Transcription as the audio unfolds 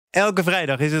Elke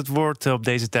vrijdag is het woord op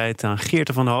deze tijd aan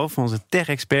Geerte van der Hoof, onze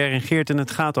tech-expert. En Geerte,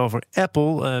 het gaat over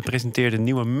Apple, presenteerde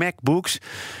nieuwe MacBooks.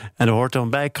 En er hoort dan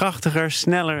bij krachtiger,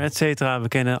 sneller, et cetera. We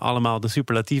kennen allemaal de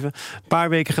superlatieven. Een paar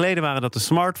weken geleden waren dat de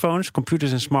smartphones.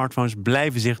 Computers en smartphones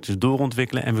blijven zich dus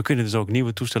doorontwikkelen. En we kunnen dus ook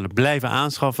nieuwe toestellen blijven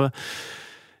aanschaffen.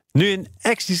 Nu een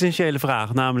existentiële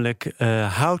vraag, namelijk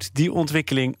houdt die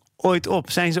ontwikkeling ooit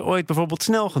op? Zijn ze ooit bijvoorbeeld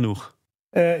snel genoeg?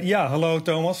 Hallo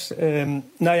Thomas.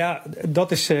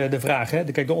 Dat is de vraag. Hè.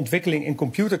 Kijk, de ontwikkeling in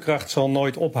computerkracht zal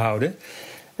nooit ophouden.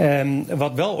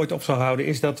 Wat wel ooit op zal houden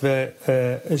is dat we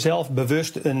zelf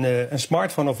bewust een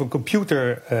smartphone of een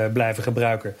computer blijven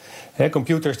gebruiken.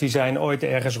 Computers die zijn ooit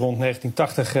ergens rond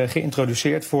 1980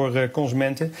 geïntroduceerd voor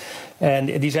consumenten. En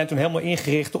die zijn toen helemaal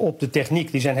ingericht op de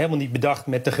techniek. Die zijn helemaal niet bedacht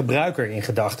met de gebruiker in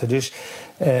gedachten. Dus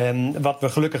wat we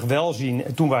gelukkig wel zien,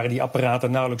 toen waren die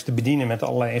apparaten nauwelijks te bedienen met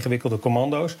allerlei ingewikkelde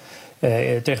commando's.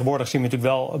 Tegenwoordig zien we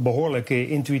natuurlijk wel behoorlijk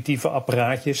intuïtieve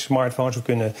apparaatjes, smartphones. We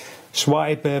kunnen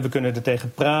swipen, we kunnen er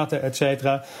tegen praten, et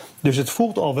cetera. Dus het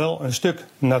voelt al wel een stuk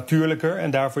natuurlijker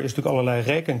en daarvoor is natuurlijk allerlei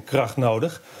rekenkracht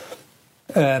nodig.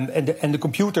 En de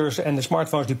computers en de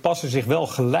smartphones die passen zich wel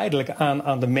geleidelijk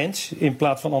aan de mens, in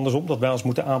plaats van andersom, dat wij ons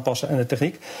moeten aanpassen aan de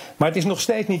techniek. Maar het is nog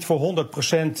steeds niet voor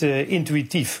 100%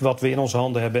 intuïtief wat we in onze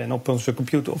handen hebben en op onze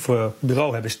computer of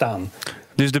bureau hebben staan.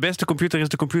 Dus de beste computer is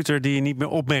de computer die je niet meer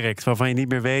opmerkt, waarvan je niet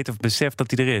meer weet of beseft dat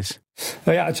die er is?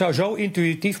 Nou ja, het zou zo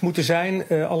intuïtief moeten zijn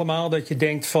allemaal dat je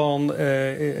denkt van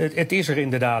het is er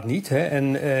inderdaad niet. Hè?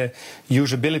 En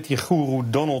usability guru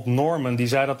Donald Norman die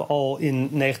zei dat al in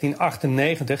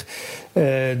 1998.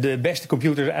 De beste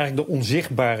computer is eigenlijk de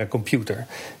onzichtbare computer.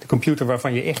 De computer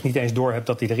waarvan je echt niet eens doorhebt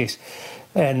dat die er is.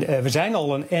 En we zijn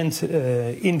al een eind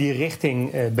in die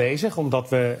richting bezig.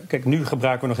 Omdat kijk, nu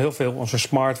gebruiken we nog heel veel onze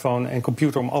smartphone en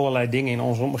computer om allerlei dingen in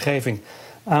onze omgeving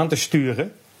aan te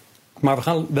sturen. Maar we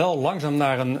gaan wel langzaam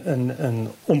naar een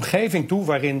omgeving toe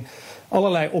waarin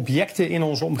allerlei objecten in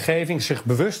onze omgeving zich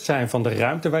bewust zijn van de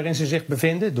ruimte waarin ze zich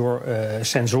bevinden. Door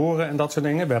sensoren en dat soort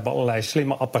dingen. We hebben allerlei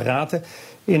slimme apparaten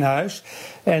in huis.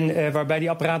 En waarbij die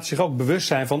apparaten zich ook bewust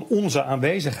zijn van onze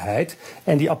aanwezigheid.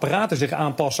 En die apparaten zich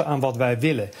aanpassen aan wat wij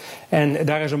willen. En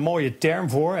daar is een mooie term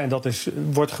voor. En dat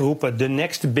wordt geroepen the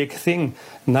next big thing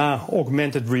na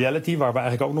augmented reality. Waar we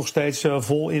eigenlijk ook nog steeds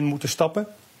vol in moeten stappen.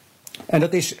 En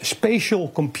dat is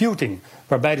spatial computing,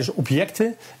 waarbij dus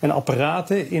objecten en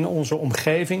apparaten in onze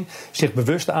omgeving zich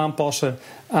bewust aanpassen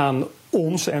aan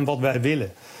ons en wat wij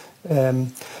willen.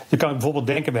 Je kan bijvoorbeeld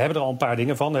denken, we hebben er al een paar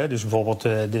dingen van. Hè? Dus bijvoorbeeld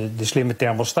de slimme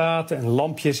thermostaat en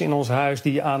lampjes in ons huis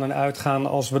die aan en uitgaan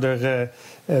als we er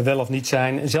wel of niet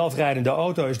zijn. Een zelfrijdende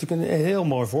auto is natuurlijk een heel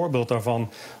mooi voorbeeld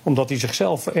daarvan. Omdat hij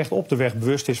zichzelf echt op de weg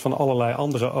bewust is van allerlei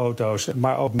andere auto's.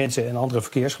 Maar ook mensen en andere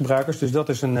verkeersgebruikers. Dus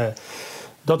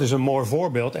dat is een mooi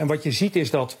voorbeeld. En wat je ziet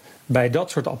is dat bij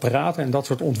dat soort apparaten en dat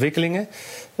soort ontwikkelingen,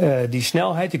 die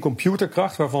snelheid, die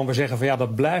computerkracht, waarvan we zeggen van ja,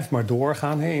 dat blijft maar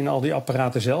doorgaan in al die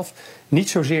apparaten zelf. Niet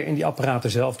zozeer in die apparaten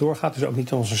zelf doorgaat, dus ook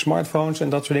niet in onze smartphones en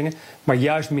dat soort dingen, maar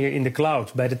juist meer in de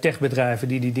cloud, bij de techbedrijven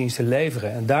die diensten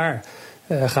leveren. En daar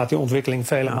gaat die ontwikkeling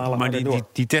vele malen harder door. Maar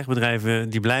die techbedrijven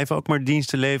die blijven ook maar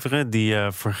diensten leveren, die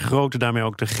vergroten daarmee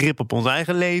ook de grip op ons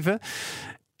eigen leven.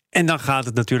 En dan gaat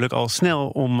het natuurlijk al snel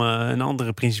om een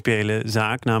andere principiële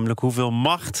zaak. Namelijk hoeveel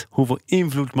macht, hoeveel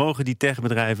invloed mogen die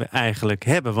techbedrijven eigenlijk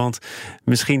hebben. Want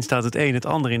misschien staat het een het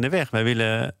ander in de weg. Wij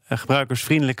willen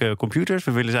gebruikersvriendelijke computers.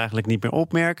 We willen ze eigenlijk niet meer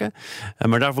opmerken.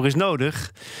 Maar daarvoor is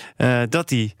nodig dat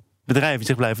die bedrijven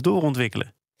zich blijven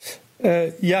doorontwikkelen.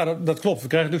 Dat klopt. We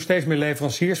krijgen dus steeds meer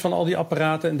leveranciers van al die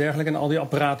apparaten en dergelijke. En al die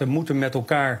apparaten moeten met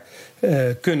elkaar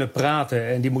kunnen praten.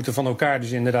 En die moeten van elkaar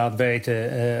dus inderdaad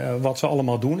weten wat ze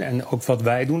allemaal doen. En ook wat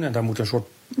wij doen. En daar moet een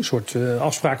soort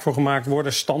afspraak voor gemaakt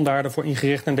worden. Standaarden voor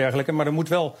ingericht en dergelijke. Maar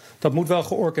dat moet wel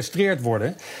georchestreerd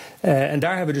worden. En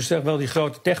daar hebben we dus echt wel die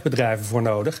grote techbedrijven voor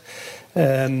nodig.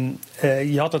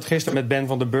 Je had het gisteren met Ben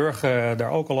van den Burg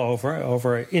daar ook al over.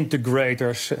 Over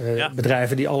integrators,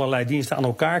 bedrijven die allerlei diensten aan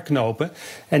elkaar knopen.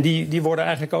 En die worden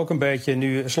eigenlijk ook een beetje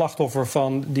nu slachtoffer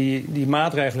van die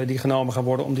maatregelen die genomen gaan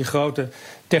worden om die grote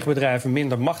techbedrijven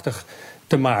minder machtig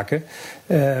te maken.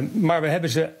 Maar we hebben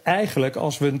ze eigenlijk,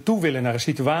 als we toe willen naar een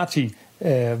situatie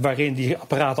waarin die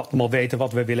apparaten allemaal weten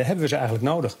wat we willen, hebben we ze eigenlijk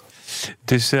nodig.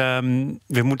 Dus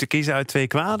we moeten kiezen uit twee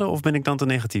kwaden, of ben ik dan te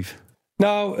negatief?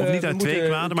 Nou, of niet uit twee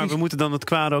kwaden, maar we moeten dan het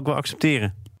kwade ook wel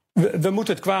accepteren. We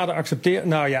moeten het kwade accepteren.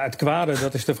 Nou ja, het kwade,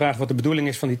 dat is de vraag wat de bedoeling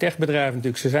is van die techbedrijven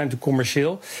natuurlijk. Ze zijn natuurlijk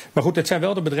commercieel. Maar goed, het zijn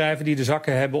wel de bedrijven die de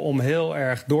zakken hebben om heel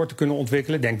erg door te kunnen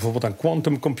ontwikkelen. Denk bijvoorbeeld aan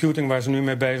quantum computing, waar ze nu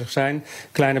mee bezig zijn.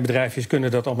 Kleine bedrijfjes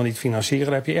kunnen dat allemaal niet financieren.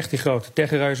 Daar heb je echt die grote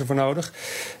techreuzen voor nodig.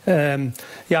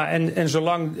 En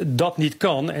zolang dat niet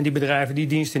kan en die bedrijven die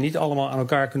diensten niet allemaal aan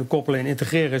elkaar kunnen koppelen en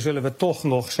integreren, zullen we toch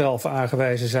nog zelf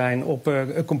aangewezen zijn op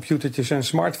computertjes en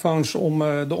smartphones om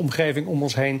de omgeving om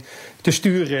ons heen te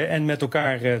sturen en met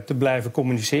elkaar te blijven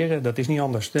communiceren. Dat is niet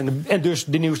anders. En dus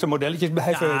de nieuwste modelletjes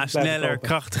blijven sneller, kopen.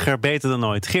 krachtiger, beter dan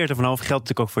ooit. Geert van Hoof geldt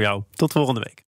natuurlijk ook voor jou. Tot volgende week.